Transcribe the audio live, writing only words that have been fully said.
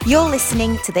You're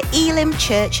listening to the Elim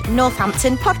Church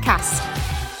Northampton podcast.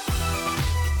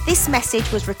 This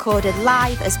message was recorded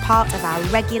live as part of our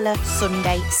regular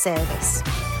Sunday service.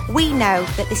 We know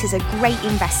that this is a great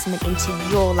investment into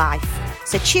your life,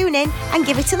 so tune in and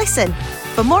give it a listen.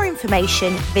 For more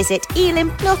information, visit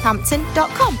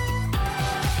elimnorthampton.com.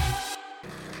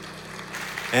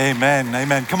 Amen,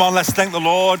 amen. Come on, let's thank the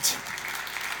Lord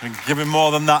and give him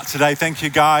more than that today. Thank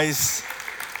you, guys.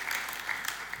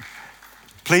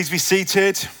 Please be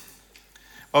seated.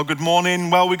 Well, good morning.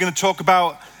 Well, we're going to talk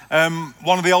about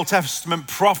one of the Old Testament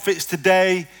prophets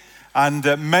today. And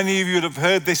many of you would have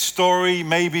heard this story,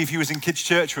 maybe if you was in kids'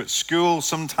 church or at school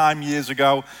sometime years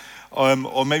ago,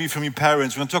 or maybe from your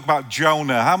parents. We're going to talk about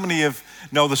Jonah. How many of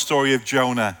know the story of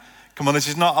Jonah? Come on, this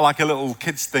is not like a little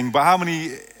kids thing, but how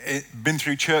many been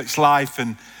through church life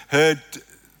and heard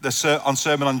the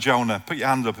sermon on Jonah? Put your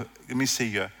hand up. Let me see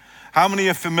you. How many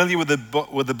are familiar with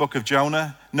the book of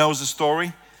Jonah? Knows the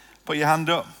story? Put your hand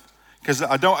up. Because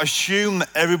I don't assume that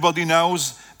everybody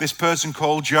knows this person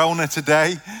called Jonah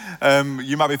today.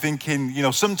 You might be thinking,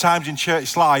 sometimes in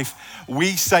church life,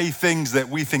 we say things that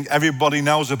we think everybody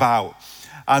knows about.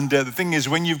 And the thing is,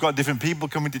 when you've got different people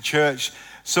coming to church,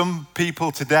 some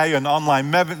people today and online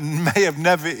may have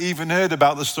never even heard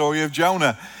about the story of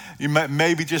Jonah. You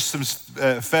maybe just some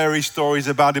fairy stories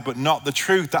about it, but not the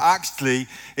truth. That actually,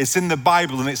 it's in the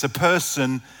Bible, and it's a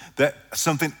person that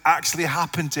something actually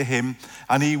happened to him,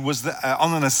 and he was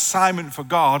on an assignment for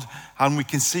God, and we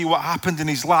can see what happened in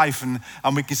his life, and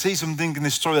we can see something in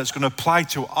this story that's going to apply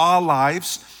to our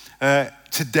lives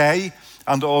today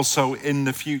and also in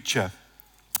the future.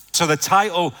 So the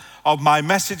title of my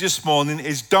message this morning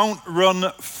is Don't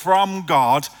Run From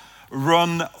God,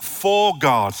 Run For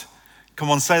God. Come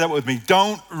on, say that with me.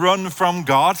 Don't run from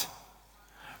God,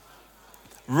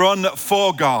 run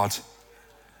for God.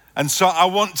 And so I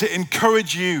want to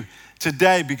encourage you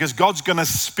today, because God's going to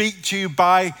speak to you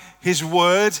by his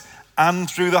word and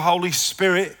through the Holy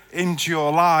Spirit into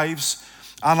your lives.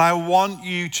 And I want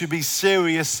you to be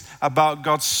serious about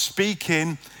God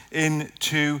speaking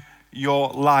into your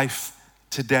life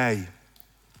today.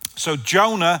 So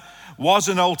Jonah was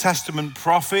an Old Testament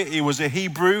prophet. He was a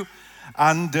Hebrew,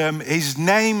 and his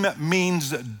name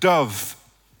means dove.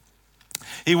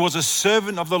 He was a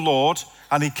servant of the Lord,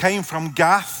 and he came from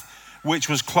Gath, which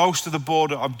was close to the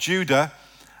border of Judah.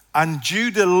 And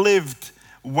Judah lived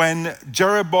when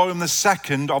Jeroboam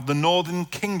II of the northern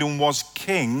kingdom was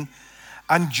king.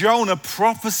 And Jonah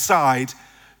prophesied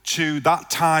to that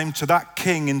time, to that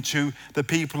king and to the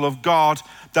people of God,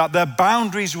 that their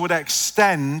boundaries would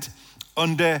extend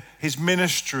under his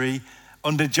ministry,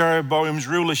 under Jeroboam's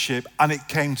rulership, and it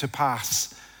came to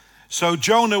pass. So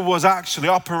Jonah was actually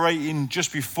operating,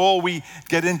 just before we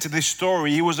get into this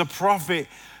story, he was a prophet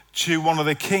to one of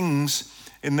the kings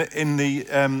to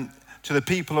the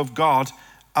people of God,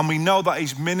 and we know that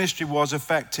his ministry was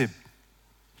effective.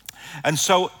 And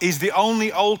so he's the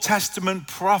only Old Testament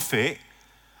prophet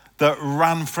that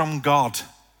ran from God.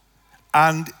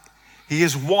 And he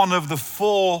is one of the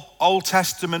 4 Old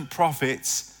Testament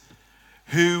prophets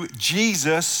who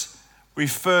Jesus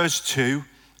refers to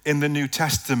in the New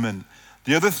Testament.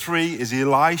 The other 3 is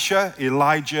Elisha,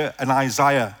 Elijah, and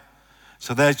Isaiah.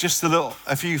 So there's just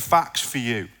a few facts for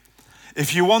you.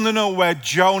 If you want to know where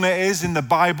Jonah is in the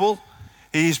Bible,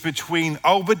 he's between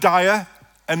Obadiah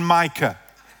and Micah.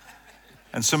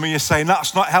 And some of you are saying,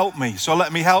 that's not helped me, so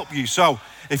let me help you. So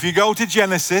if you go to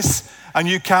Genesis and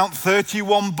you count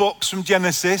 31 books from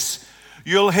Genesis,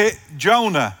 you'll hit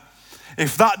Jonah.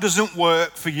 If that doesn't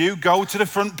work for you, go to the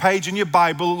front page in your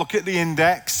Bible, look at the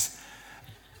index,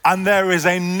 and there is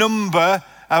a number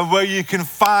where you can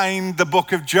find the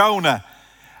book of Jonah.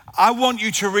 I want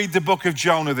you to read the book of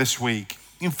Jonah this week.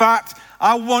 In fact,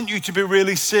 I want you to be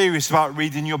really serious about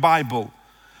reading your Bible,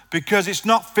 because it's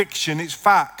not fiction, it's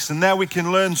facts. And there we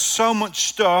can learn so much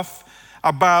stuff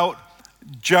about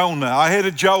Jonah. I heard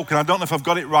a joke, and I don't know if I've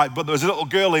got it right, but there was a little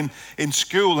girl in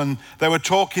school, and they were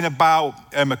talking about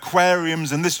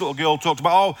aquariums, and this little girl talked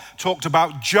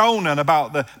about Jonah and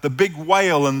about the big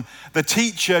whale, and the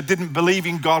teacher didn't believe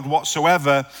in God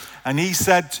whatsoever, and he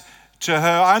said to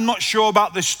her, I'm not sure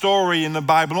about this story in the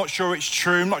Bible, I'm not sure it's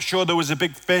true, I'm not sure there was a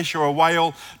big fish or a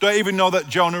whale, don't even know that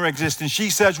Jonah exists. And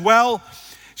she says,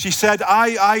 she said,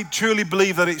 I truly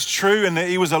believe that it's true and that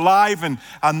he was alive and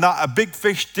that a big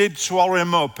fish did swallow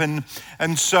him up. And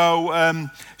so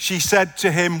she said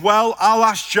to him, well, I'll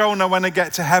ask Jonah when I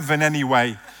get to heaven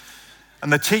anyway.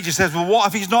 And the teacher says, well, what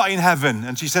if he's not in heaven?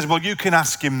 And she says, well, you can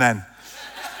ask him then.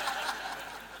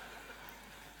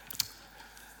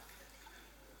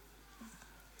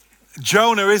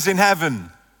 Jonah is in heaven.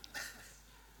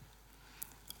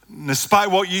 Despite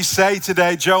what you say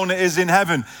today, Jonah is in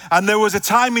heaven. And there was a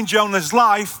time in Jonah's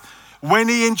life when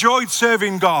he enjoyed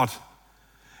serving God.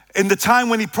 In the time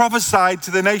when he prophesied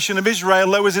to the nation of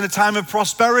Israel, there was in a time of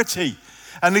prosperity.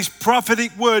 And his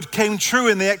prophetic word came true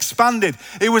and they expanded.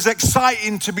 It was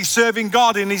exciting to be serving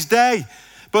God in his day.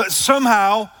 But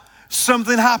somehow,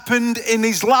 something happened in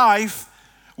his life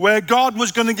where God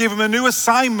was going to give him a new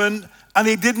assignment and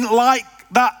he didn't like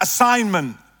that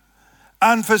assignment.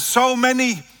 And for so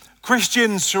many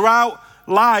Christians throughout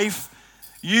life,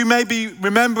 you may be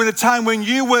remembering a time when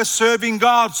you were serving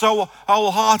God so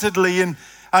wholeheartedly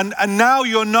and now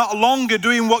you're not longer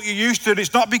doing what you used to.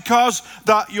 It's not because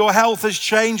that your health has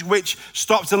changed, which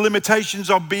stops the limitations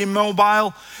of being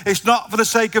mobile. It's not for the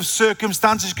sake of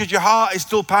circumstances because your heart is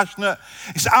still passionate.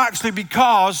 It's actually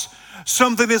because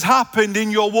something has happened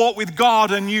in your walk with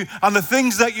God and the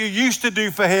things that you used to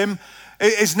do for him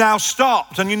is now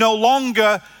stopped and you're no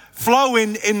longer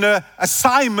flowing in the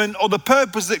assignment or the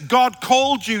purpose that God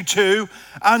called you to,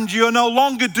 and you're no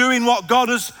longer doing what God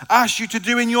has asked you to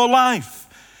do in your life.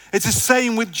 It's the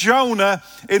same with Jonah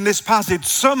in this passage.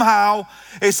 Somehow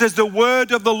it says the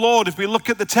word of the Lord. If we look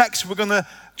at the text, we're going to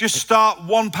just start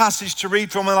one passage to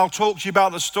read from and I'll talk to you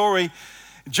about the story.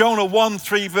 Jonah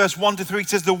 1:3 verse 1-3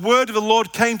 says, the word of the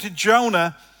Lord came to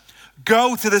Jonah,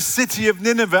 go to the city of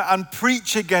Nineveh and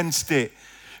preach against it,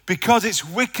 because its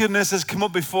wickedness has come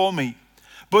up before me.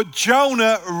 But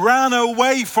Jonah ran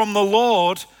away from the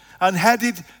Lord and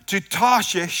headed to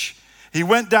Tarshish. He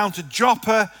went down to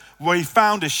Joppa, where he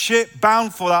found a ship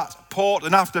bound for that port,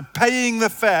 and after paying the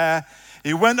fare,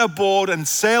 he went aboard and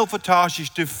sailed for Tarshish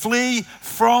to flee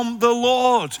from the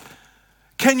Lord.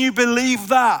 Can you believe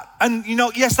that? And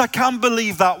yes, I can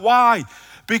believe that. Why?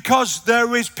 Because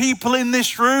there is people in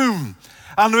this room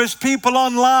and there is people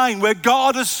online where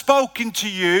God has spoken to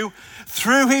you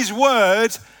through his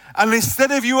word, and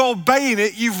instead of you obeying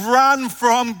it, you've ran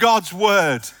from God's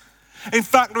word. In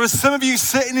fact, there are some of you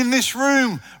sitting in this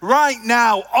room right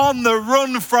now on the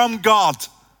run from God.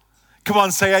 Come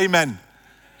on, say amen.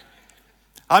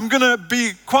 I'm going to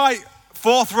be quite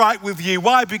forthright with you.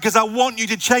 Why? Because I want you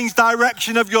to change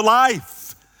direction of your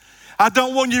life. I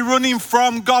don't want you running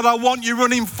from God. I want you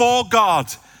running for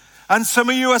God. And some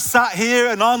of you are sat here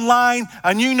and online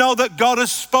and you know that God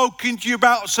has spoken to you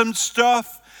about some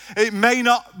stuff. It may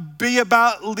not be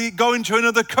about going to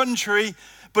another country,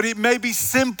 but it may be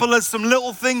simple as some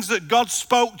little things that God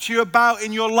spoke to you about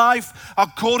in your life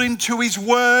according to his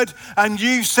word, and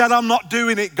you said, I'm not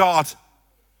doing it, God.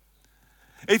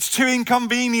 It's too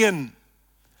inconvenient.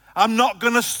 I'm not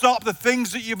going to stop the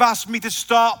things that you've asked me to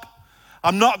stop.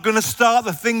 I'm not going to start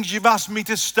the things you've asked me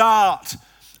to start.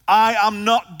 I am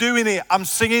not doing it. I'm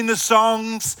singing the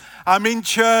songs, I'm in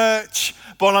church,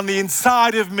 but on the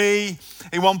inside of me,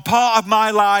 in one part of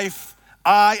my life,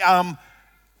 I am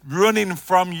running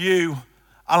from you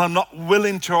and I'm not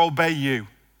willing to obey you.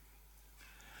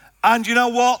 And you know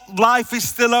what? Life is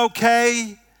still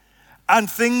okay and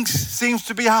things seems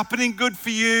to be happening good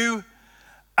for you,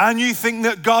 and you think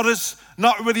that God has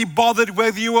not really bothered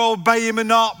whether you obey him or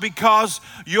not because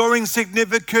you're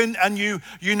insignificant and your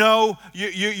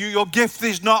gift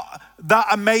is not that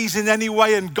amazing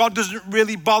anyway, and God doesn't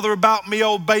really bother about me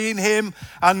obeying him,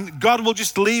 and God will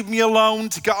just leave me alone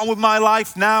to get on with my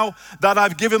life now that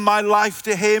I've given my life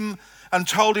to him and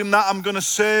told him that I'm going to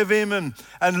serve him and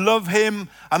love him,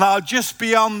 and I'll just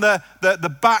be on the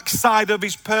backside of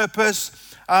his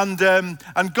purpose, and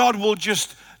God will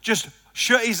just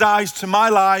shut his eyes to my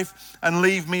life and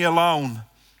leave me alone.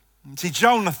 See,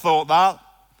 Jonah thought that.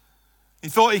 He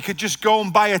thought he could just go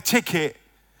and buy a ticket,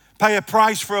 pay a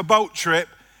price for a boat trip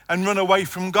and run away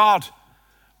from God.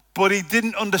 But he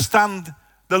didn't understand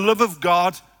the love of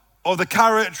God or the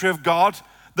character of God,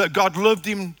 that God loved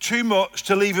him too much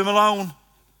to leave him alone.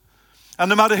 And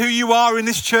no matter who you are in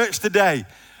this church today,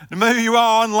 no matter who you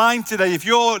are online today, if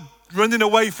you're running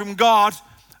away from God,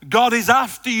 God is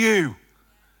after you.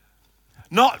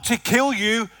 Not to kill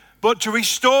you, but to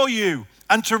restore you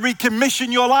and to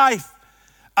recommission your life.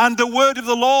 And the word of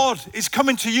the Lord is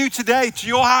coming to you today, to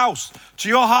your house, to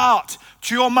your heart,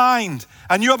 to your mind.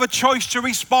 And you have a choice to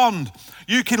respond.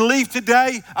 You can leave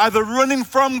today either running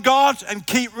from God and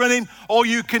keep running, or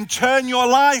you can turn your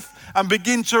life and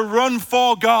begin to run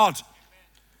for God.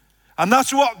 And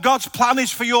that's what God's plan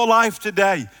is for your life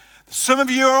today. Some of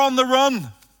you are on the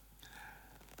run.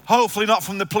 Hopefully not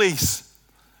from the police.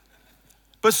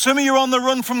 But some of you are on the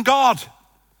run from God.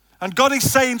 And God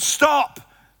is saying, stop,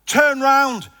 turn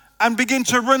round and begin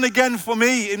to run again for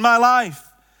me in my life.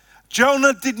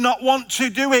 Jonah did not want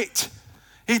to do it.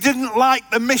 He didn't like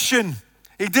the mission.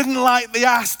 He didn't like the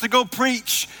ask to go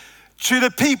preach to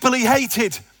the people he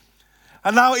hated.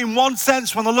 And now in one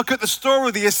sense, when I look at the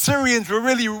story, the Assyrians were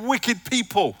really wicked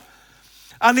people.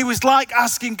 And he was like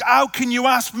asking, how can you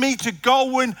ask me to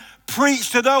go and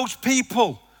preach to those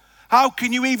people? How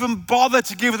can you even bother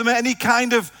to give them any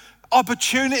kind of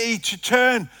opportunity to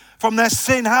turn from their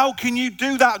sin? How can you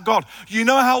do that, God? You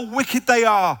know how wicked they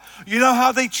are. You know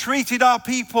how they treated our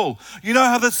people. You know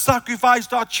how they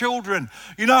sacrificed our children.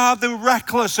 You know how they were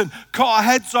reckless and cut our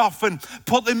heads off and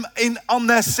put them in on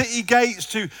their city gates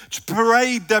to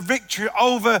parade their victory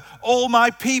over all my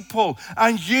people.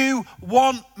 And you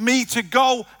want me to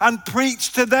go and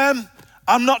preach to them?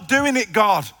 I'm not doing it,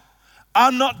 God.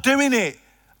 I'm not doing it.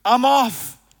 I'm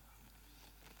off.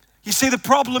 You see, the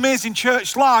problem is in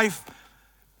church life,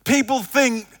 people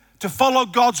think to follow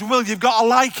God's will, you've got to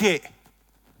like it.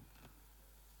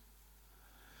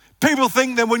 People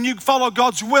think that when you follow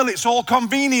God's will, it's all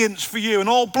convenience for you and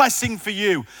all blessing for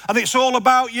you, and it's all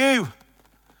about you.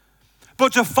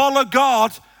 But to follow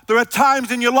God, there are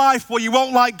times in your life where you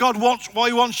won't like God what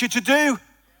He wants you to do.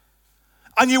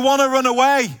 And you want to run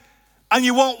away, and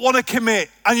you won't want to commit,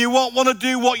 and you won't want to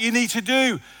do what you need to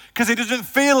do because it doesn't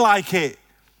feel like it.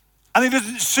 And it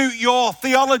doesn't suit your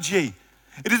theology.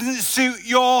 It doesn't suit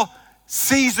your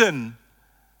season.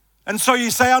 And so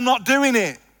you say, I'm not doing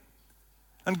it.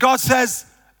 And God says,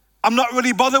 I'm not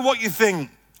really bothered what you think.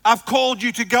 I've called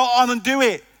you to go on and do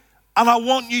it. And I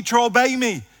want you to obey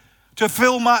me, to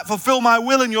fulfill my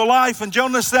will in your life. And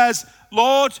Jonah says,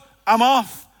 Lord, I'm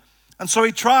off. And so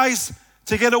he tries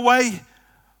to get away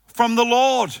from the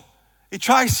Lord. He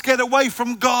tries to get away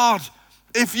from God.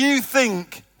 If you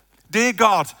think, dear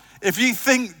God, if you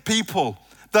think, people,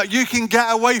 that you can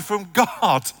get away from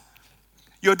God,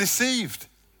 you're deceived.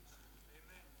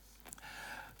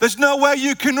 There's no way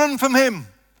you can run from Him.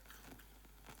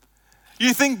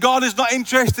 You think God is not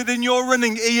interested in your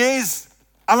running. He is.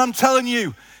 And I'm telling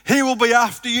you, He will be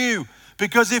after you.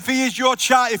 Because if He is your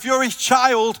child, if you're His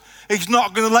child, He's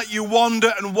not going to let you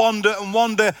wander and wander and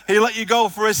wander. He'll let you go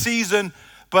for a season.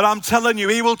 But I'm telling you,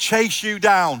 He will chase you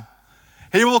down.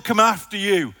 He will come after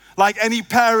you. Like any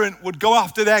parent would go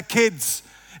after their kids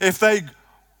if they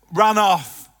ran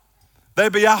off.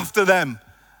 They'd be after them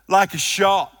like a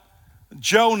shot.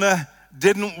 Jonah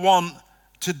didn't want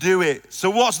to do it. So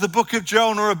what's the book of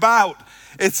Jonah about?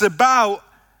 It's about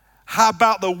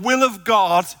the will of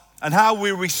God and how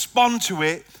we respond to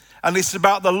it. And it's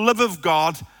about the love of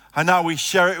God and how we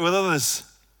share it with others.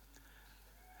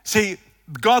 See,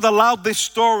 God allowed this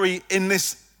story in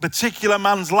this particular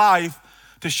man's life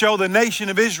to show the nation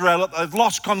of Israel that they've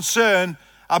lost concern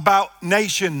about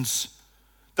nations,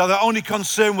 that they're only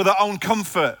concerned with their own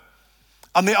comfort,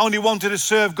 and they only wanted to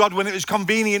serve God when it was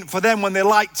convenient for them, when they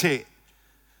liked it.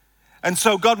 And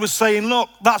so God was saying, look,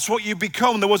 that's what you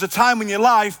become. There was a time in your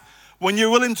life when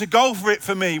you're willing to go for it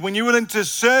for me, when you're willing to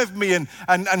serve me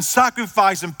and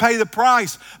sacrifice and pay the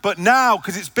price. But now,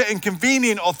 because it's a bit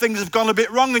inconvenient or things have gone a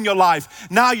bit wrong in your life,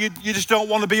 now you just don't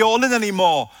want to be all in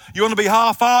anymore. You want to be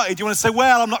half-hearted. You want to say,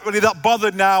 well, I'm not really that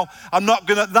bothered now.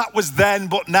 That was then,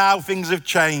 but now things have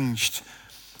changed.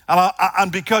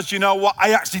 And because you know what,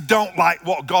 I actually don't like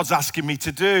what God's asking me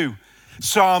to do.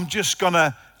 So I'm just going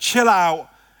to chill out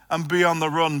and be on the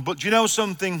run. But do you know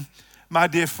something, my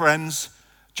dear friends?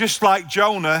 Just like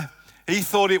Jonah, he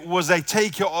thought it was a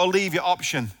take it or leave it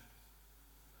option.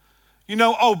 You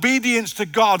know, obedience to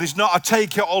God is not a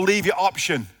take it or leave it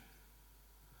option.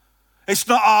 It's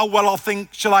not, I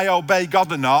think, shall I obey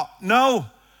God or not? No,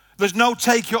 there's no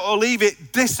take it or leave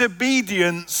it.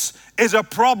 Disobedience is a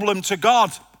problem to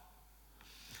God.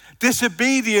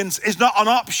 Disobedience is not an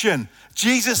option.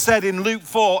 Jesus said in Luke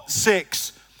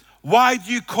 4:6, why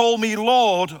do you call me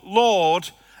Lord, Lord,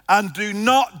 and do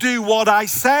not do what I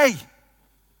say?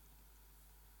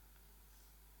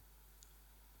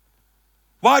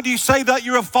 Why do you say that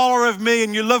you're a follower of me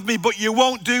and you love me, but you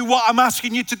won't do what I'm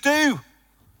asking you to do?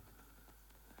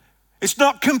 It's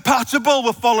not compatible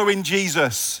with following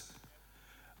Jesus.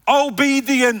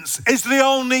 Obedience is the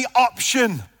only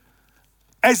option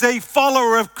as a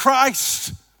follower of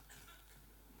Christ.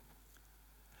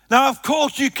 Now, of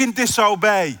course, you can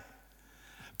disobey,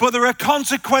 but there are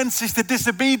consequences to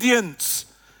disobedience.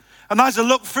 And as I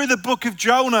look through the book of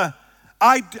Jonah,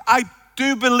 I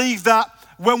do believe that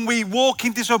when we walk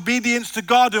in disobedience to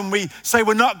God and we say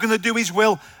we're not going to do His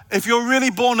will, if you're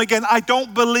really born again, I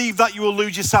don't believe that you will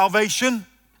lose your salvation.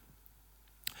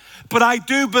 But I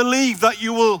do believe that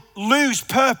you will lose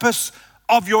purpose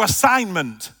of your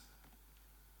assignment.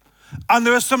 And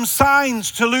there are some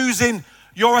signs to losing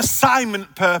your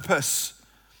assignment purpose.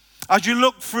 As you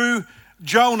look through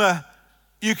Jonah,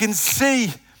 you can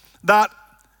see that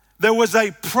there was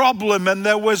a problem and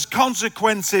there was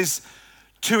consequences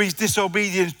to his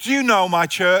disobedience. Do you know, my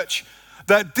church,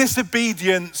 that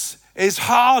disobedience is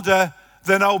harder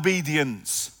than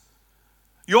obedience?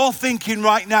 You're thinking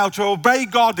right now, to obey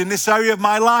God in this area of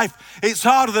my life, it's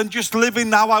harder than just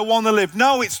living how I want to live.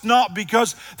 No, it's not,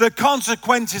 because the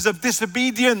consequences of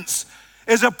disobedience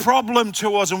is a problem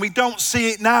to us, and we don't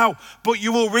see it now, but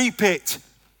you will reap it.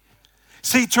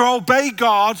 See, to obey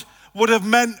God would have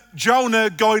meant Jonah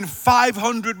going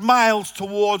 500 miles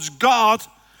towards God,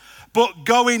 but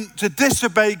going to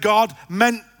disobey God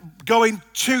meant going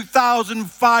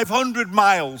 2,500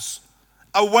 miles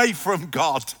away from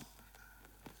God.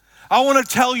 I want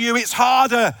to tell you, it's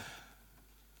harder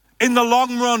in the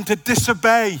long run to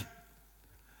disobey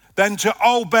than to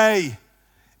obey,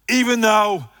 even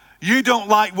though you don't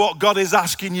like what God is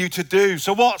asking you to do.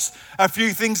 So what's a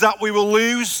few things that we will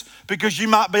lose? Because you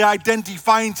might be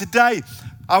identifying today.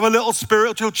 Have a little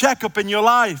spiritual checkup in your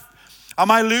life. Am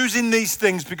I losing these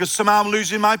things because somehow I'm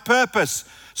losing my purpose?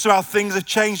 Somehow things have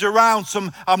changed around.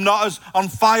 I'm not as on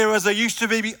fire as I used to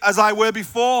be, as I were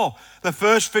before. The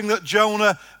first thing that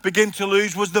Jonah began to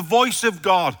lose was the voice of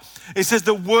God. It says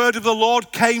the word of the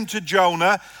Lord came to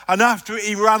Jonah, and after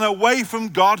he ran away from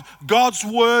God, God's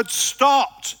word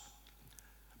stopped,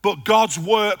 but God's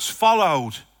works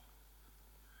followed.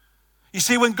 You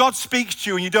see, when God speaks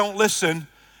to you and you don't listen,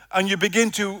 and you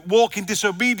begin to walk in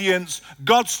disobedience,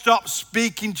 God stops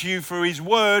speaking to you for his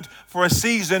word for a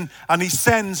season, and he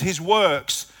sends his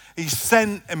works. He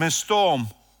sent him a storm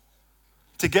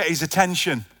to get his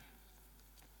attention.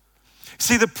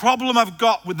 See, the problem I've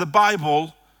got with the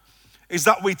Bible is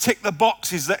that we tick the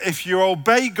boxes that if you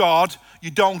obey God,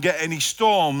 you don't get any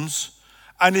storms,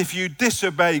 and if you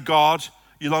disobey God,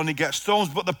 you'll only get storms.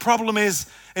 But the problem is,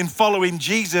 in following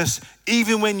Jesus,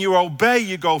 even when you obey,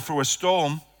 you go through a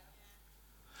storm.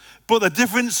 But the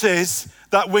difference is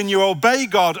that when you obey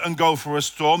God and go through a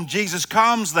storm, Jesus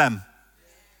calms them.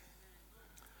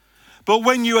 But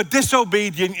when you are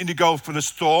disobedient and you go through the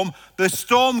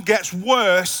storm gets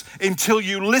worse until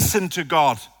you listen to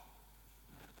God.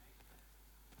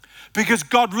 Because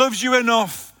God loves you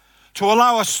enough to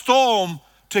allow a storm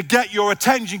to get your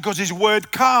attention because his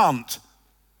word can't.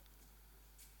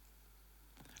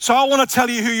 So I want to tell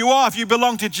you who you are if you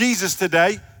belong to Jesus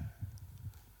today.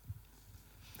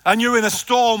 And you're in a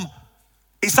storm,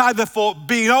 it's either for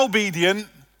being obedient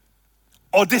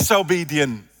or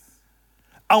disobedient.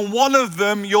 And one of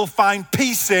them you'll find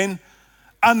peace in,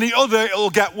 and the other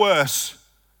it'll get worse.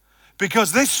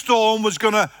 Because this storm was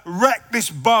going to wreck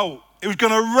this boat. It was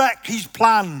going to wreck his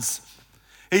plans.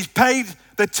 He's paid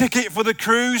the ticket for the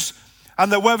cruise,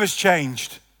 and the weather's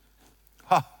changed.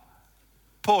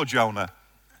 Poor Jonah.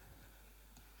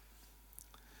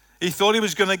 He thought he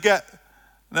was going to get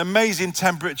an amazing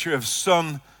temperature of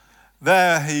sun.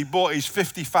 There he bought his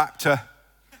 50 factor,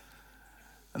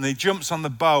 and he jumps on the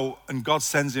boat, and God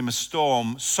sends him a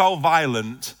storm so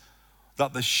violent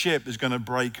that the ship is going to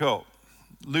break up,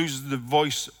 loses the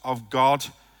voice of God,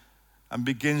 and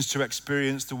begins to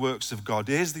experience the works of God.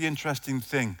 Here's the interesting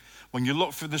thing. When you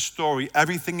look through the story,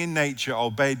 everything in nature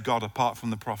obeyed God apart from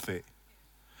the prophet.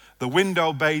 The wind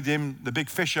obeyed him, the big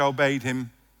fish obeyed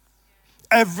him.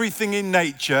 Everything in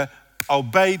nature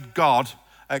obeyed God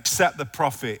except the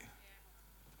prophet.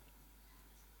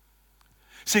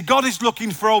 See, God is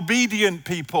looking for obedient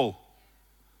people.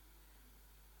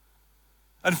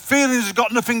 And feelings has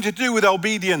got nothing to do with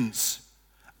obedience.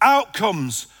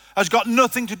 Outcomes has got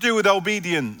nothing to do with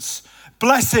obedience.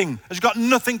 Blessing has got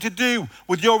nothing to do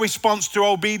with your response to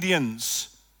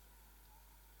obedience.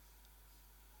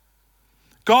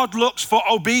 God looks for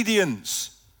obedience.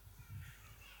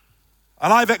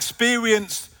 And I've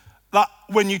experienced that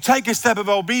when you take a step of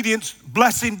obedience,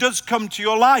 blessing does come to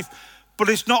your life, but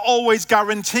it's not always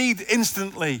guaranteed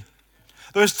instantly.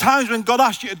 There's times when God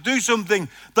asks you to do something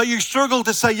that you struggle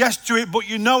to say yes to it, but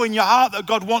you know in your heart that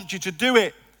God wants you to do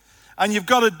it. And you've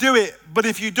got to do it. But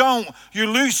if you don't, you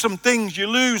lose some things. You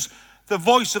lose the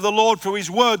voice of the Lord through his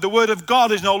word. The word of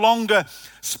God is no longer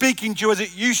speaking to you as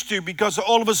it used to, because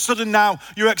all of a sudden now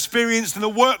you're experiencing the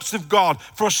works of God.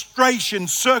 Frustration,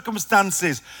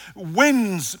 circumstances,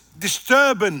 winds,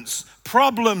 disturbance,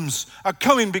 problems are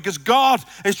coming because God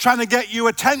is trying to get you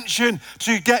attention,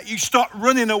 to get you stop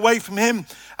running away from him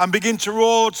and begin to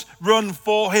run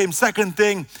for him. Second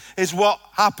thing is what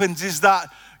happens is that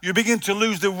you begin to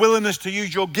lose the willingness to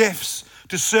use your gifts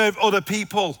to serve other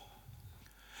people.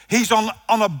 He's on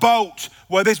a boat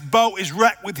where this boat is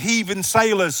wrecked with heathen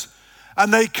sailors.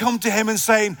 And they come to him and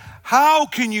saying, how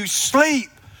can you sleep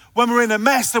when we're in a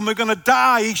mess and we're going to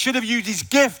die? He should have used his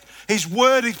gift, his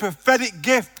word, his prophetic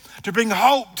gift, to bring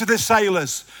hope to the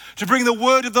sailors, to bring the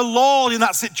word of the Lord in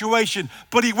that situation.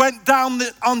 But he went down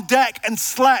on deck and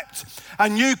slept.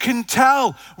 And you can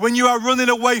tell when you are running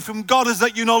away from God is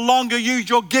that you no longer use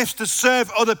your gifts to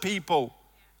serve other people.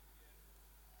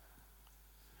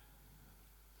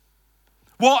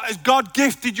 What has God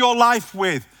gifted your life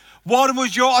with? What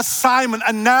was your assignment?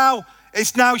 And now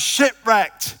it's now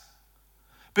shipwrecked.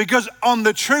 Because on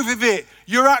the truth of it,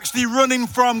 you're actually running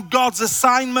from God's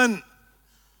assignment.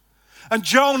 And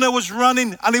Jonah was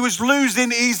running and he was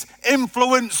losing his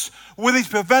influence with his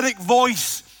prophetic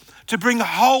voice to bring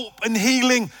hope and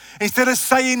healing. Instead of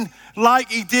saying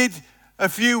like he did a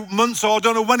few months or I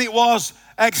don't know when it was,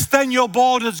 extend your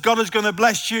borders, God is going to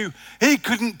bless you. He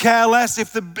couldn't care less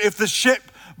if the ship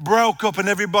broke up and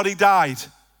everybody died.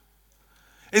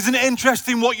 Isn't it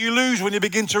interesting what you lose when you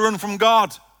begin to run from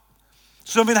God?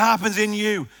 Something happens in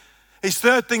you. His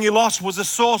third thing he lost was the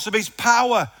source of his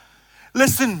power.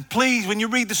 Listen, please, when you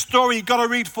read the story, you've got to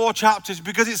read 4 chapters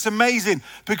because it's amazing.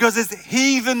 Because as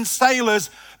heathen sailors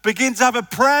begin to have a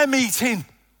prayer meeting.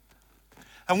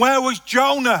 And where was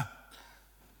Jonah?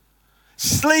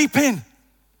 Sleeping.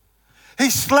 He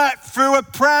slept through a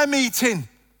prayer meeting.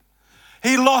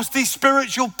 He lost his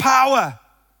spiritual power.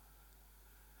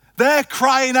 They're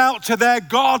crying out to their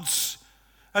gods.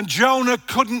 And Jonah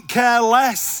couldn't care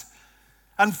less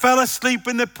and fell asleep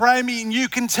in the prayer meeting. You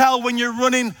can tell when you're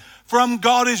running from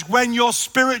God is when your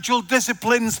spiritual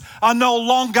disciplines are no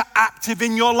longer active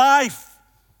in your life.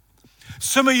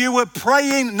 Some of you were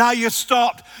praying, now you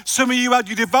stopped. Some of you had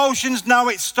your devotions, now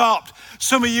it's stopped.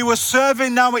 Some of you were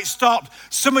serving, now it's stopped.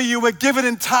 Some of you were giving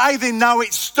and tithing, now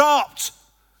it's stopped.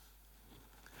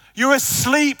 You're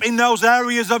asleep in those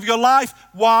areas of your life.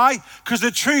 Why? Because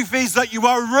the truth is that you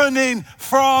are running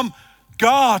from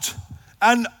God.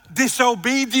 And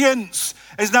disobedience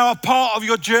is now a part of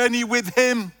your journey with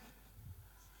him.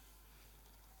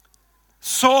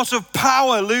 Source of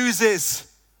power loses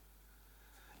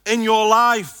in your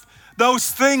life.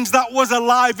 Those things that was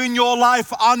alive in your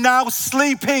life are now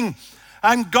sleeping.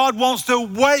 And God wants to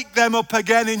wake them up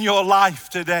again in your life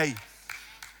today.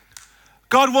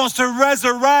 God wants to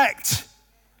resurrect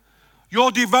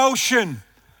your devotion,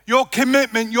 your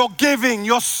commitment, your giving,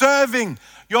 your serving,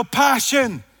 your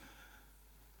passion.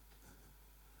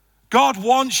 God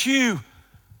wants you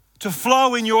to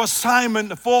flow in your assignment.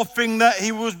 The fourth thing that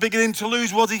he was beginning to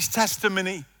lose was his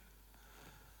testimony.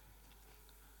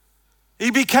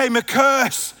 He became a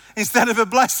curse instead of a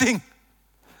blessing.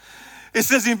 It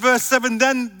says in verse 7,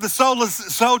 then the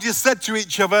soldiers said to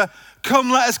each other,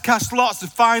 come, let us cast lots to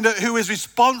find out who is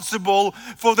responsible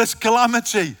for this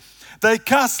calamity. They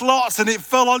cast lots and it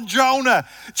fell on Jonah.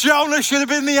 Jonah should have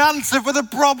been the answer for the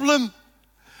problem.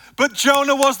 But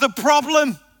Jonah was the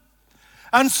problem.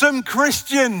 And some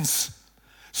Christians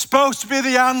supposed to be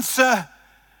the answer.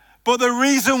 But the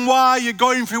reason why you're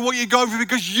going through what you're going through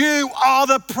because you are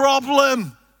the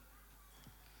problem.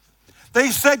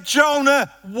 They said,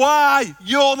 Jonah, why?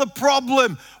 You're the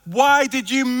problem. Why did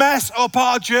you mess up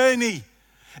our journey?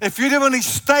 If you'd have only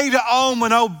stayed at home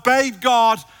and obeyed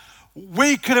God,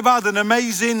 we could have had an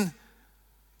amazing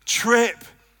trip.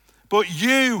 But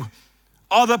you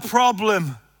are the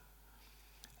problem.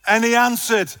 And he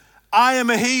answered, I am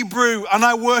a Hebrew and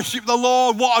I worship the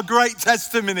Lord. What a great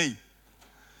testimony.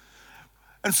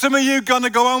 And some of you are going to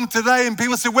go home today and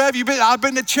people say, where have you been? I've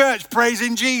been to church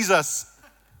praising Jesus.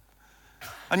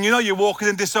 And you know you're walking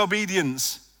in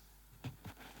disobedience.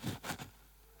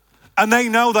 And they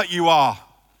know that you are.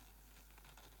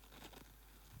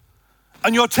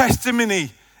 And your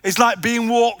testimony is like being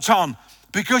walked on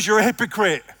because you're a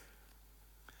hypocrite.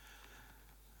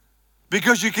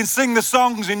 Because you can sing the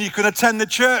songs and you can attend the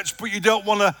church, but you don't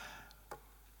want to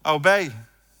obey.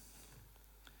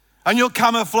 And you'll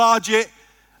camouflage it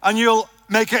and you'll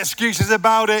make excuses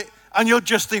about it and you'll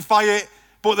justify it.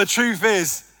 But the truth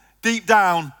is, deep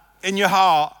down in your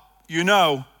heart, you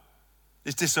know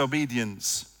it's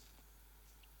disobedience.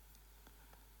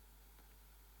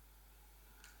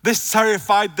 This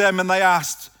terrified them and they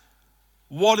asked,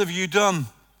 what have you done?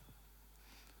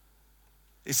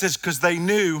 It says, because they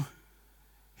knew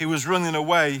he was running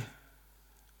away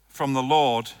from the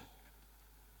Lord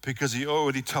because he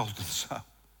already told them so.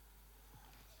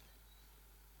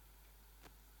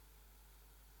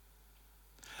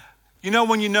 You know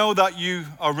when you know that you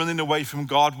are running away from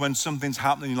God when something's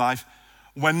happening in your life?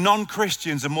 When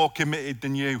non-Christians are more committed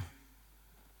than you.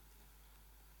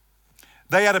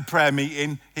 They had a prayer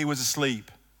meeting, he was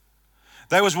asleep.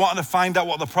 They was wanting to find out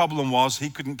what the problem was, he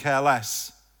couldn't care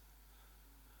less.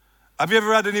 Have you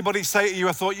ever had anybody say to you,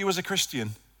 I thought you was a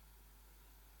Christian?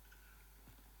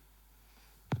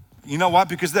 You know why?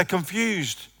 Because they're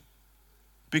confused.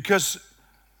 Because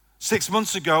 6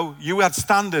 months ago, you had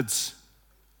standards.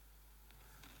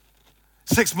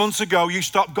 6 months ago, you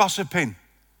stopped gossiping.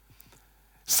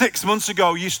 6 months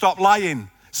ago, you stopped lying.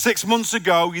 6 months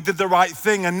ago, you did the right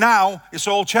thing, and now it's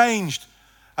all changed.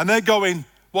 And they're going,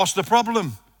 what's the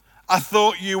problem? I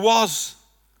thought you was.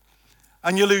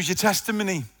 And you lose your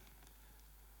testimony.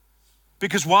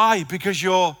 Because why? Because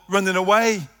you're running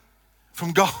away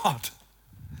from God.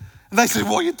 And they said,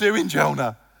 what are you doing,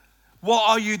 Jonah? What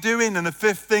are you doing? And the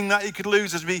fifth thing that he could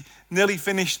lose, as we nearly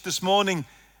finished this morning,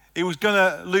 he was going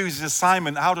to lose his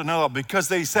assignment. How do I know that? Because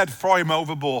they said, throw him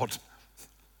overboard.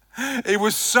 He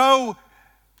was so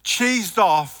cheesed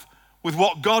off with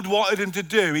what God wanted him to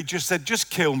do, he just said, just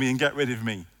kill me and get rid of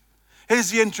me.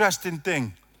 Here's the interesting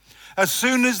thing. As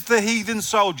soon as the heathen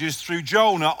soldiers threw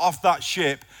Jonah off that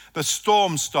ship, the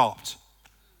storm stopped.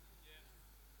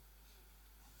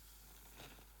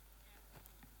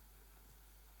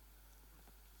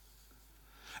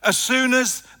 As soon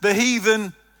as the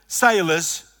heathen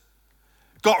sailors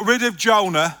got rid of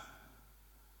Jonah,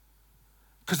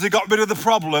 because they got rid of the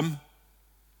problem,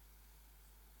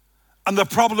 and the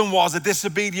problem was a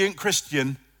disobedient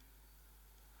Christian,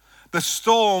 the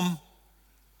storm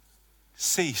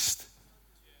ceased.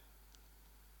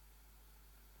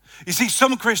 You see,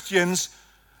 some Christians,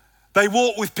 they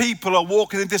walk with people who are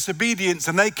walking in disobedience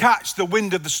and they catch the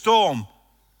wind of the storm.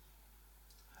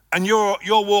 And you're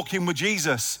walking with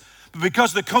Jesus. But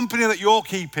because the company that you're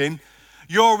keeping,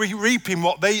 you're reaping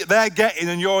what they're getting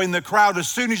and you're in the crowd. As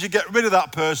soon as you get rid of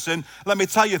that person, let me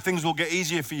tell you, things will get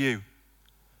easier for you.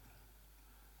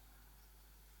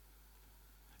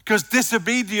 Because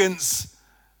disobedience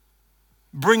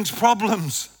brings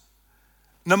problems,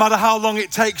 no matter how long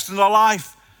it takes in their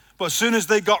life. But as soon as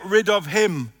they got rid of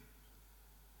him,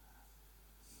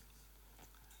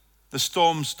 the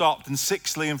storm stopped. And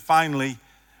sixthly and finally,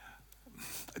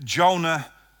 Jonah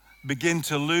began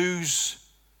to lose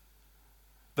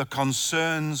the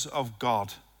concerns of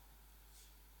God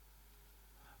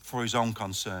for his own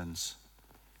concerns.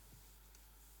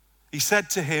 He said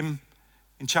to him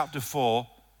in chapter 4,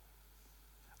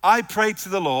 I prayed to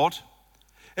the Lord,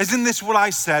 isn't this what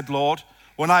I said, Lord,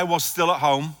 when I was still at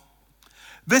home?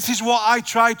 This is what I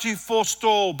tried to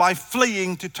forestall by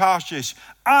fleeing to Tarshish.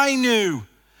 I knew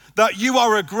that you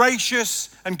are a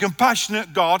gracious and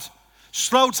compassionate God,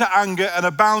 slow to anger and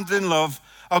abounding in love,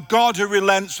 a God who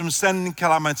relents from sending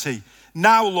calamity.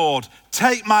 Now, Lord,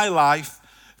 take my life,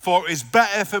 for it is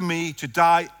better for me to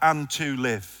die and to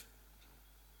live.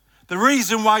 The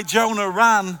reason why Jonah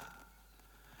ran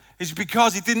is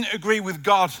because he didn't agree with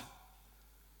God.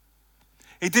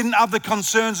 He didn't have the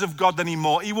concerns of God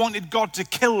anymore. He wanted God to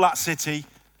kill that city,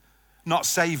 not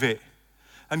save it.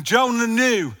 And Jonah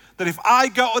knew that if I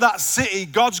go to that city,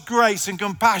 God's grace and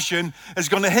compassion is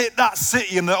going to hit that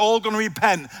city and they're all going to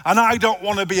repent. And I don't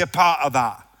want to be a part of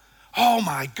that. Oh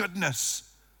my goodness.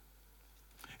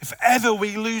 If ever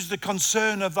we lose the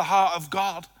concern of the heart of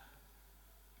God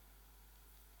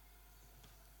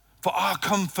for our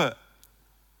comfort,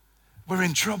 we're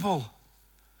in trouble.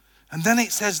 And then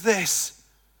it says this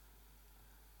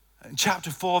in chapter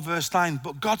 4, verse 9,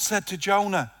 but God said to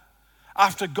Jonah,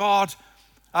 after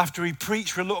he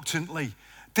preached reluctantly,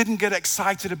 didn't get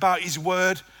excited about his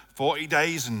word, 40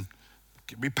 days and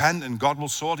repent and God will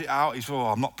sort it out. He said,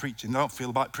 I'm not preaching. I don't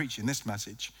feel like preaching this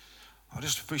message. I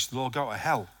just wish the Lord go to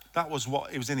hell. That was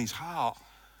what it was in his heart.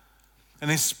 And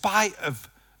in spite of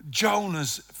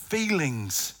Jonah's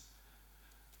feelings,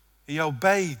 he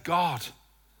obeyed God.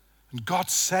 And God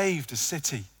saved the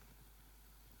city.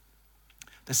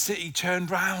 The city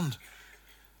turned round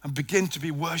and began to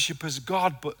be worshippers of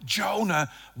God. But Jonah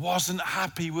wasn't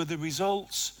happy with the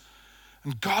results.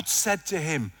 And God said to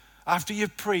him, after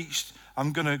you've preached,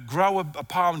 I'm going to grow a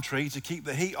palm tree to keep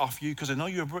the heat off you, because I know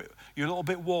you're a little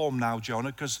bit warm now,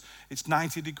 Jonah, because it's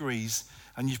 90 degrees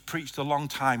and you've preached a long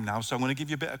time now, so I'm going to give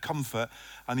you a bit of comfort.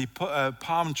 And he put a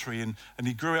palm tree in and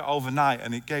he grew it overnight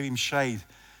and it gave him shade.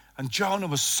 And Jonah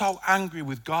was so angry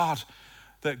with God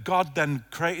that God then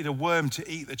created a worm to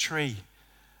eat the tree.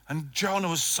 And Jonah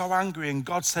was so angry, and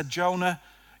God said, Jonah,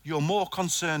 you're more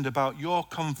concerned about your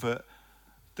comfort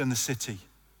than the city.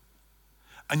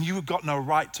 And you've got no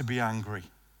right to be angry.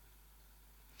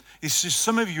 It's just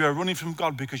some of you are running from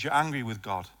God because you're angry with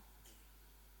God.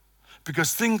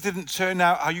 Because things didn't turn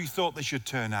out how you thought they should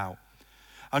turn out.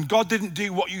 And God didn't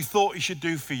do what you thought he should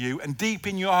do for you. And deep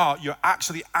in your heart, you're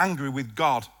actually angry with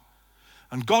God.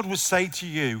 And God would say to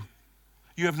you,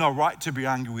 you have no right to be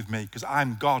angry with me because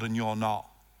I'm God and you're not.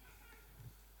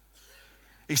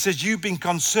 He says, you've been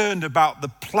concerned about the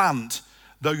plant,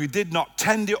 though you did not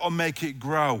tend it or make it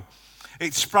grow.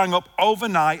 It sprang up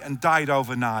overnight and died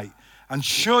overnight. And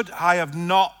should I have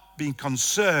not been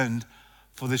concerned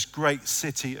for this great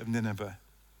city of Nineveh,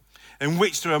 in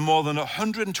which there are more than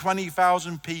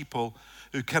 120,000 people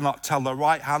who cannot tell their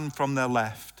right hand from their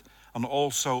left, and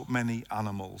also many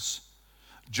animals.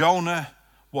 Jonah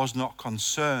was not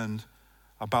concerned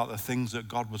about the things that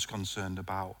God was concerned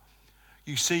about.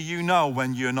 You see, you know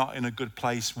when you're not in a good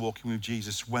place walking with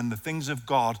Jesus, when the things of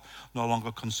God no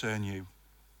longer concern you.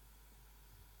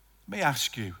 Let me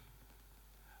ask you,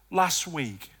 last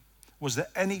week, was there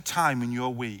any time in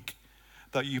your week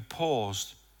that you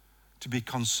paused to be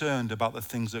concerned about the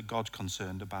things that God's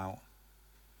concerned about?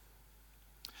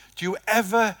 Do you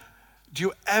ever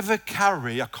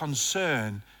carry a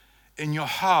concern in your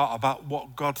heart about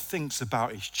what God thinks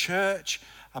about his church,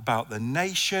 about the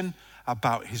nation,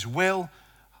 about his will?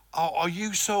 Or are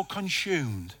you so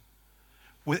consumed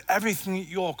with everything that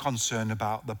you're concerned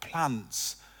about, the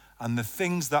plants and the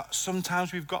things that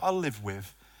sometimes we've got to live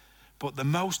with? But the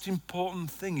most important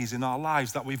thing is in our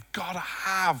lives that we've got to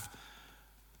have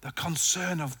the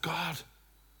concern of God.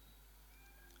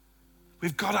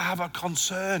 We've got to have a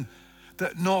concern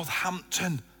that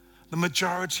Northampton, the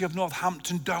majority of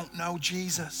Northampton don't know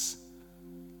Jesus.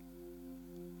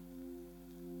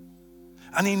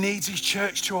 And he needs his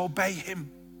church to obey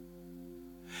him.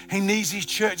 He needs his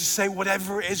church to say,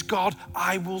 whatever it is, God,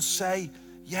 I will say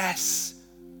yes.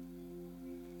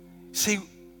 See,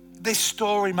 this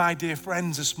story, my dear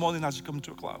friends, this morning as you come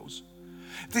to a close,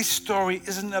 this story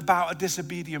isn't about a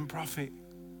disobedient prophet.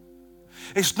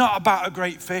 It's not about a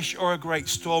great fish or a great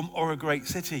storm or a great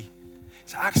city.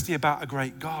 It's actually about a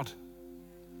great God.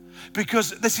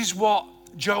 Because this is what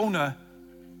Jonah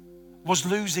was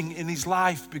losing in his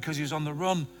life because he was on the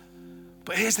run.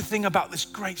 But here's the thing about this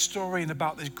great story and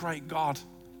about this great God.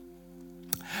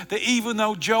 That even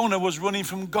though Jonah was running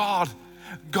from God,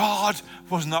 God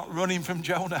was not running from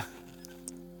Jonah.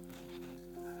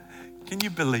 Can you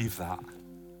believe that?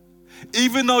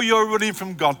 Even though you're running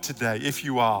from God today, if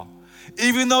you are,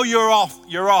 even though you're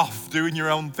off doing your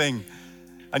own thing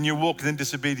and you're walking in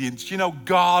disobedience, you know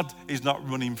God is not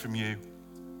running from you.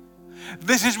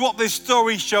 This is what this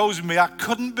story shows me. I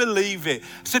couldn't believe it.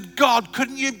 I said, God,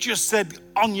 couldn't you have just said,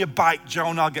 on your bike,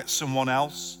 Jonah, I'll get someone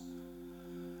else?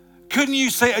 Couldn't you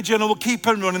say to Jonah, well, keep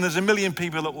on running, there's a million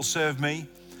people that will serve me?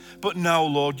 But no,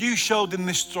 Lord, you showed in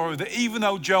this story that even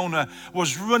though Jonah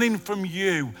was running from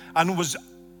you and was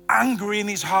angry in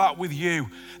his heart with you,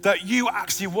 that you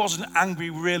actually wasn't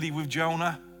angry really with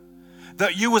Jonah,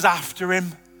 that you was after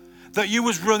him, that you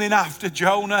was running after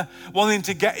Jonah, wanting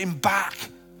to get him back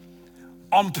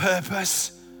on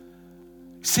purpose.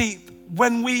 See,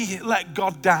 when we let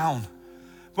God down,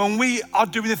 when we are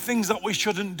doing the things that we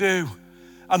shouldn't do,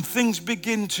 and things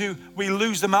we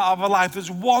lose them out of our life,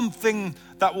 there's one thing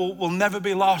that will never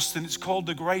be lost, and it's called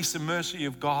the grace and mercy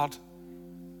of God.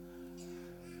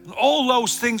 And all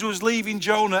those things was leaving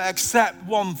Jonah except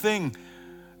one thing.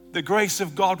 The grace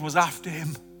of God was after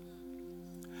him.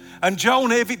 And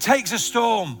Jonah, if it takes a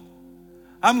storm,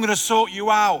 I'm going to sort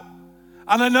you out.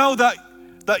 And I know that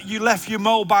you left your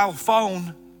mobile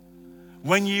phone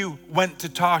when you went to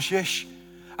Tarshish.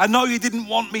 I know you didn't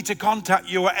want me to contact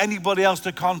you or anybody else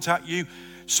to contact you.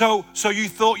 So you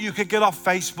thought you could get off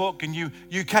Facebook, and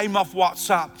you came off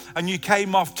WhatsApp, and you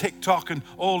came off TikTok and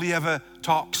all the other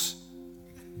talks.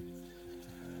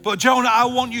 But Jonah, I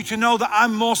want you to know that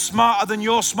I'm more smarter than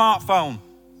your smartphone.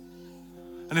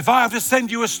 And if I have to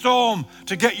send you a storm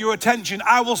to get your attention,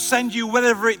 I will send you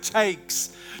whatever it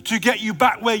takes to get you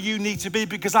back where you need to be,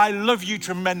 because I love you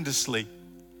tremendously.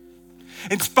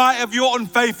 In spite of your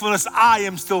unfaithfulness, I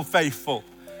am still faithful.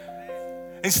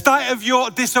 In spite of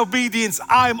your disobedience,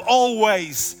 I am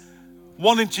always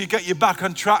wanting to get you back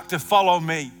on track to follow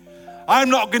me.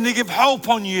 I'm not going to give hope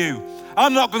on you.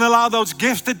 I'm not going to allow those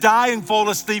gifts to die and fall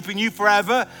asleep in you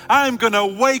forever. I'm going to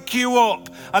wake you up,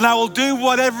 and I will do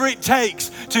whatever it takes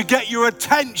to get your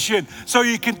attention so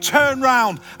you can turn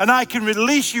around and I can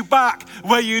release you back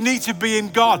where you need to be in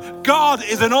God. God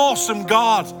is an awesome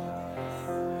God.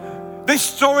 This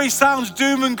story sounds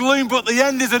doom and gloom, but the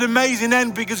end is an amazing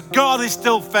end, because God is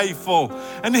still faithful.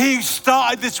 And he who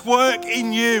started this work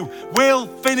in you will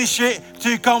finish it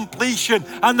to completion.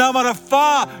 And no matter how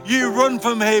far you run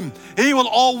from him, he will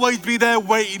always be there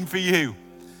waiting for you.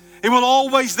 He will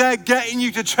always there getting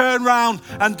you to turn around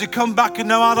and to come back, and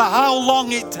no matter how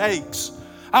long it takes.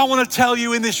 I want to tell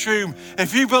you in this room,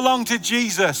 if you belong to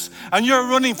Jesus and you're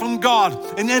running from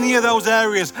God in any of those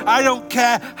areas, I don't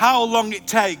care how long it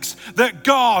takes, that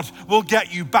God will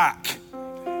get you back.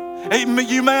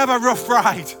 You may have a rough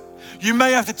ride. You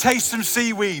may have to taste some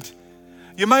seaweed.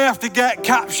 You may have to get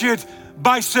captured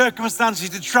by circumstances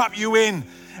to trap you in.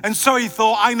 And so he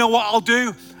thought, I know what I'll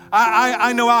do.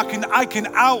 I know I can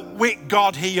outwit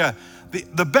God here.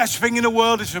 The best thing in the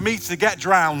world is for me to get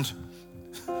drowned.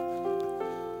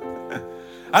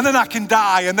 And then I can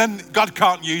die, and then God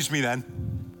can't use me then.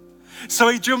 So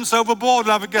he jumps overboard,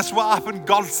 and guess what happened?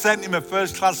 God sent him a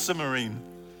first-class submarine.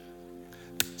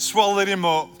 Swallowed him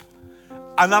up.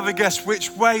 And have a guess which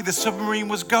way the submarine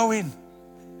was going.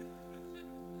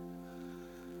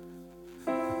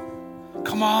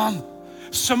 Come on.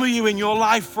 Some of you in your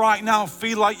life right now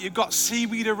feel like you've got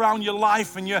seaweed around your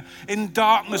life and you're in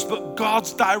darkness, but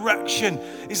God's direction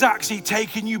is actually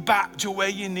taking you back to where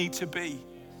you need to be.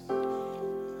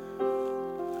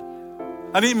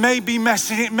 And it may be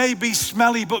messy, it may be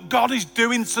smelly, but God is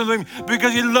doing something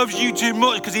because he loves you too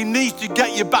much, because he needs to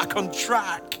get you back on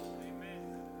track.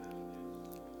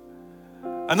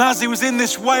 And as he was in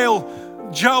this whale,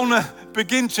 Jonah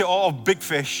began to, big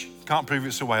fish, can't prove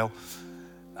it's a whale.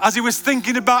 As he was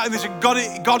thinking about it,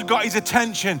 God got his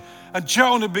attention, and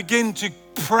Jonah began to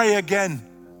pray again.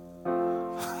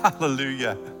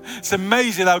 Hallelujah. It's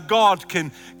amazing how God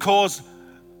can cause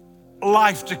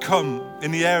life to come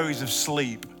in the areas of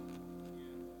sleep.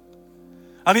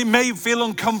 And it may feel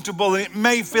uncomfortable and it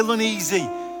may feel uneasy,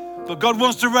 but God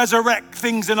wants to resurrect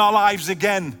things in our lives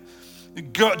again.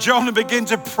 Jonah began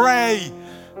to pray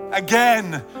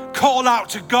again, call out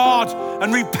to God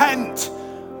and repent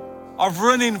of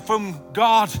running from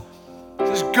God. He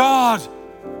says, God,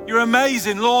 you're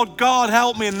amazing. Lord God,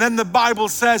 help me. And then the Bible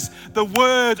says the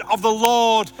word of the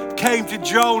Lord came to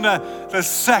Jonah the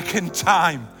second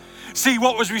time. See,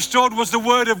 what was restored was the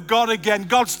word of God again.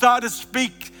 God started to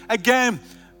speak again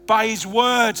by his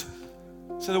word.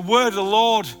 So the word of the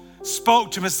Lord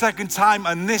spoke to him a second time,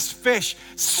 and this fish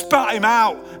spat him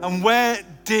out. And where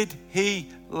did he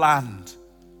land?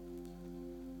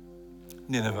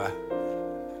 Nineveh.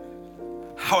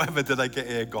 However did I get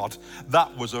here, God?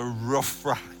 That was a rough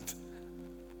ride.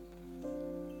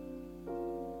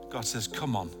 God says,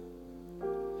 come on.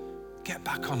 Get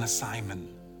back on assignment.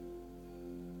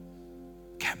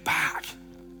 Get back.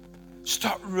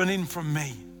 Stop running from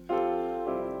me.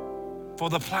 For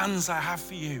the plans I have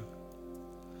for you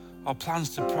are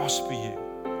plans to prosper you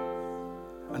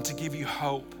and to give you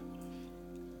hope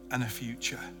and a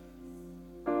future.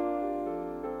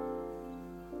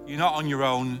 You're not on your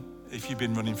own if you've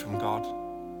been running from God.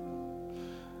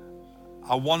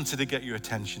 I wanted to get your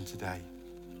attention today.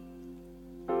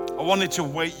 I wanted to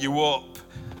wake you up,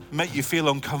 make you feel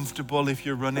uncomfortable if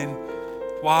you're running.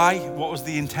 Why? What was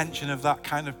the intention of that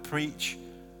kind of preach?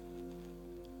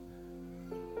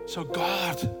 So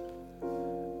God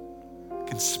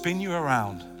can spin you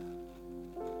around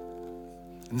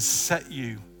and set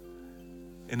you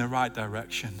in the right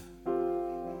direction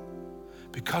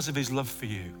because of his love for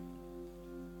you.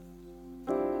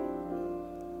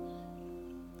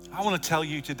 I want to tell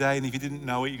you today, and if you didn't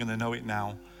know it, you're going to know it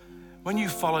now. When you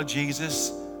follow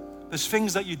Jesus, there's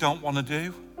things that you don't want to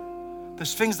do.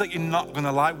 There's things that you're not going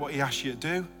to like what he asks you to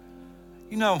do.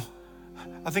 You know,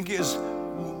 I think it was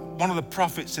one of the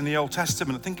prophets in the Old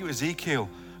Testament, I think it was Ezekiel.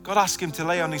 God asked him to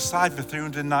lay on his side for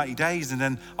 390 days and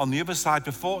then on the other side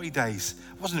for 40 days.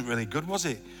 Wasn't it really good, was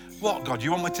it? What, God,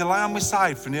 you want me to lie on my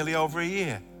side for nearly over a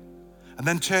year and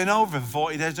then turn over for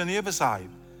 40 days on the other side?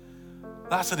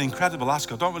 That's an incredible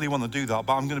ask. I don't really want to do that,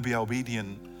 but I'm going to be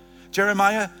obedient.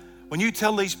 Jeremiah, when you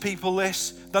tell these people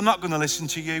this, they're not going to listen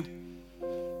to you.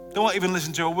 They won't even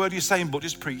listen to a word you're saying, but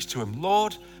just preach to them.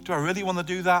 Lord, do I really want to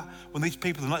do that when these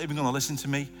people are not even going to listen to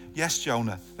me? Yes,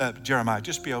 Jeremiah,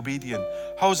 just be obedient.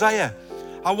 Hosea,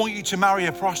 I want you to marry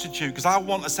a prostitute because I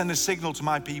want to send a signal to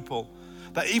my people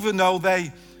that even though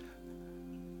they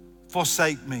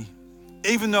forsake me,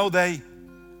 even though they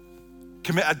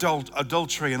commit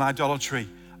adultery and idolatry,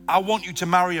 I want you to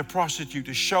marry a prostitute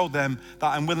to show them that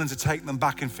I'm willing to take them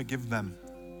back and forgive them.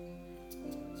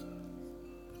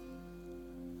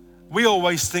 We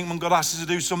always think when God asks us to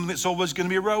do something, it's always going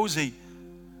to be rosy.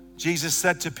 Jesus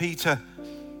said to Peter,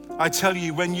 I tell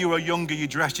you, when you were younger, you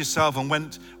dressed yourself and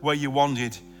went where you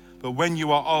wanted. But when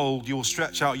you are old, you will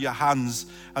stretch out your hands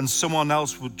and someone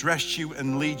else will dress you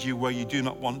and lead you where you do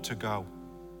not want to go.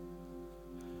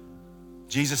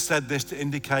 Jesus said this to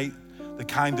indicate the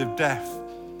kind of death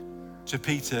to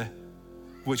Peter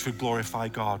which would glorify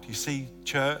God. You see,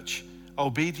 church,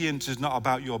 obedience is not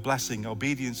about your blessing.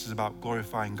 Obedience is about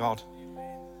glorifying God.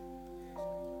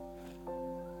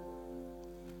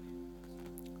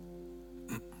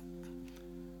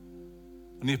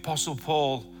 When the Apostle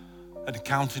Paul had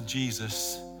encountered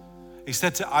Jesus, he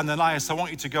said to Ananias, I want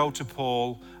you to go to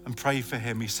Paul and pray for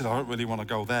him. He said, I don't really want to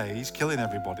go there. He's killing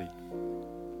everybody.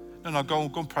 No, go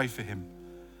and pray for him.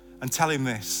 And tell him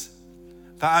this,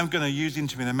 that I'm going to use him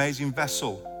to be an amazing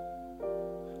vessel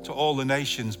to all the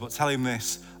nations, but tell him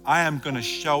this, I am going to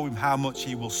show him how much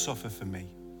he will suffer for me.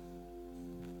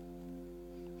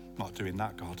 Not doing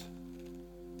that, God.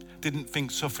 Didn't think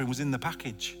suffering was in the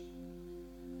package.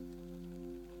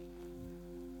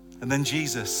 And then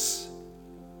Jesus,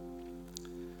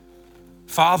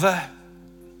 Father,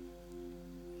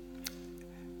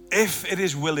 if it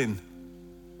is willing,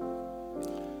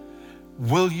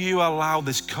 will you allow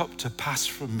this cup to pass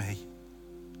from me?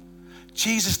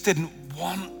 Jesus didn't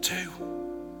want to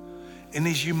in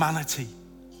his humanity.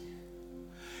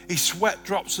 He sweat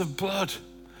drops of blood.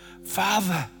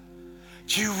 Father,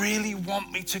 do you really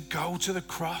want me to go to the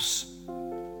cross?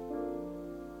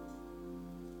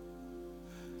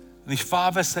 And his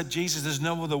father said, Jesus, there's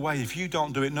no other way. If you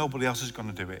don't do it, nobody else is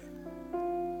going to do it.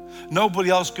 Nobody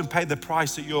else can pay the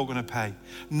price that you're going to pay.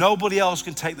 Nobody else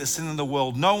can take the sin of the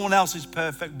world. No one else is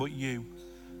perfect but you.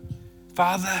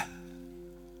 Father,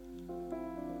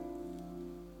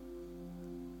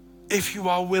 if you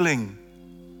are willing,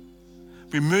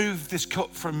 remove this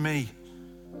cup from me.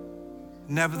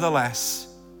 Nevertheless,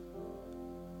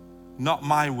 not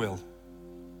my will,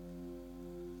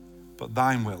 but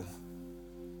thine will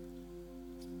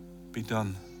be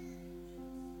done.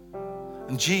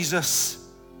 And Jesus,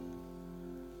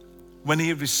 when he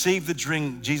had received the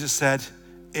drink, Jesus said,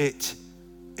 it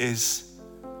is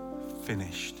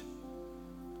finished.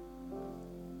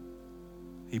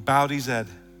 He bowed his head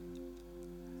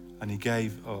and he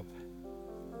gave up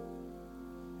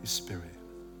his spirit.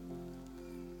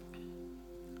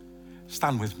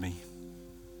 Stand with me.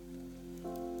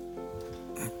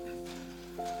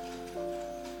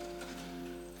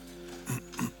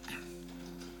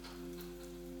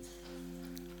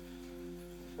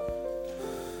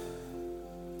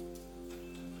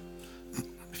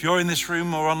 If you're in this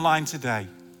room or online today,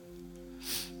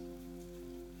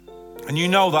 and you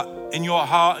know that in your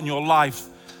heart and your life,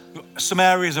 some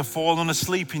areas have fallen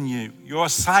asleep in you. Your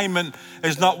assignment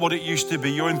is not what it used to be.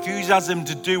 Your enthusiasm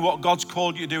to do what God's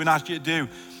called you to do and asked you to do,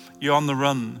 you're on the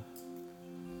run.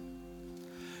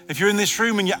 If you're in this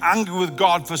room and you're angry with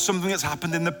God for something that's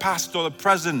happened in the past or the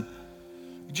present,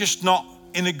 you're just not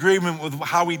in agreement with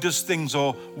how he does things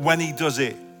or when he does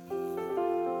it.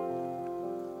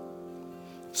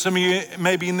 Some of you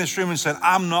may be in this room and said,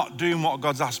 I'm not doing what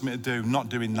God's asked me to do, not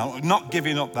doing that, not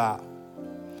giving up that.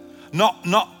 Not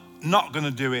going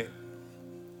to do it.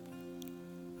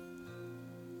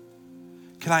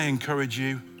 Can I encourage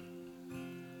you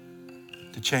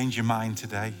to change your mind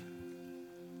today?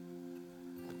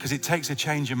 Because it takes a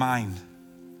change of mind.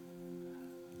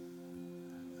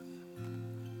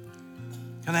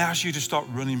 Can I ask you to stop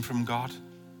running from God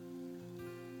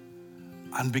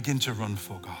and begin to run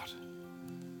for God?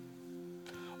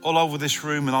 All over this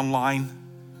room and online,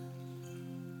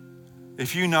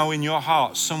 if you know in your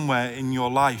heart somewhere in your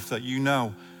life that you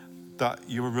know that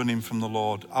you are running from the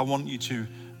Lord, I want you to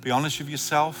be honest with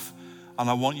yourself and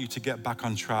I want you to get back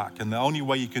on track. And the only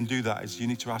way you can do that is you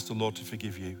need to ask the Lord to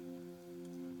forgive you.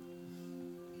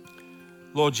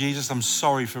 Lord Jesus, I'm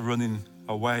sorry for running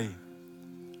away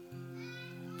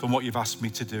from what you've asked me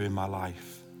to do in my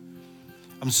life.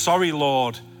 I'm sorry,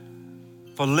 Lord,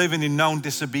 for living in known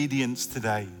disobedience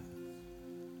today.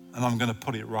 And I'm going to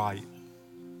put it right.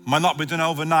 Might not be done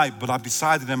overnight, but I've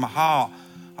decided in my heart,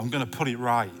 I'm going to put it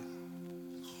right.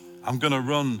 I'm going to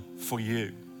run for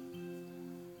you.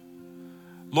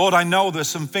 Lord, I know there's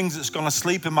some things that's gone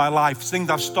asleep in my life, things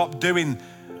I've stopped doing,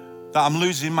 that I'm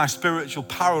losing my spiritual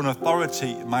power and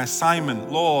authority, my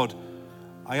assignment. Lord,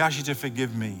 I ask you to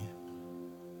forgive me.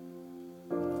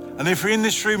 And if you're in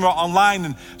this room or online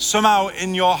and somehow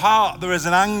in your heart there is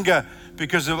an anger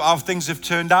because of how things have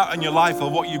turned out in your life or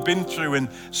what you've been through, and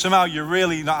somehow you're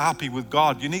really not happy with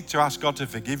God, you need to ask God to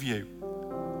forgive you.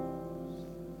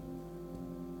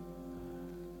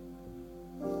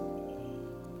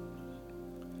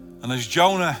 And as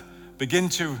Jonah began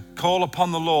to call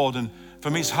upon the Lord and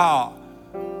from his heart,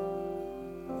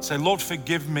 say, Lord,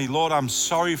 forgive me. Lord, I'm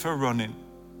sorry for running.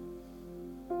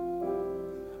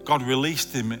 God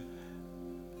released him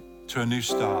to a new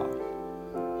start.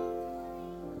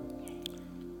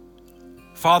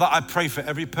 Father, I pray for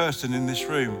every person in this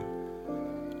room.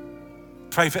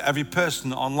 Pray for every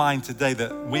person online today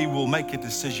that we will make a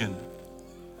decision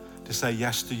to say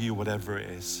yes to you, whatever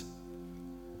it is.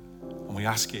 And we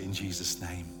ask it in Jesus'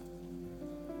 name.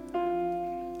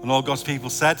 And all God's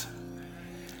people said,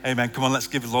 amen. Come on, let's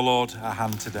give the Lord a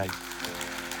hand today.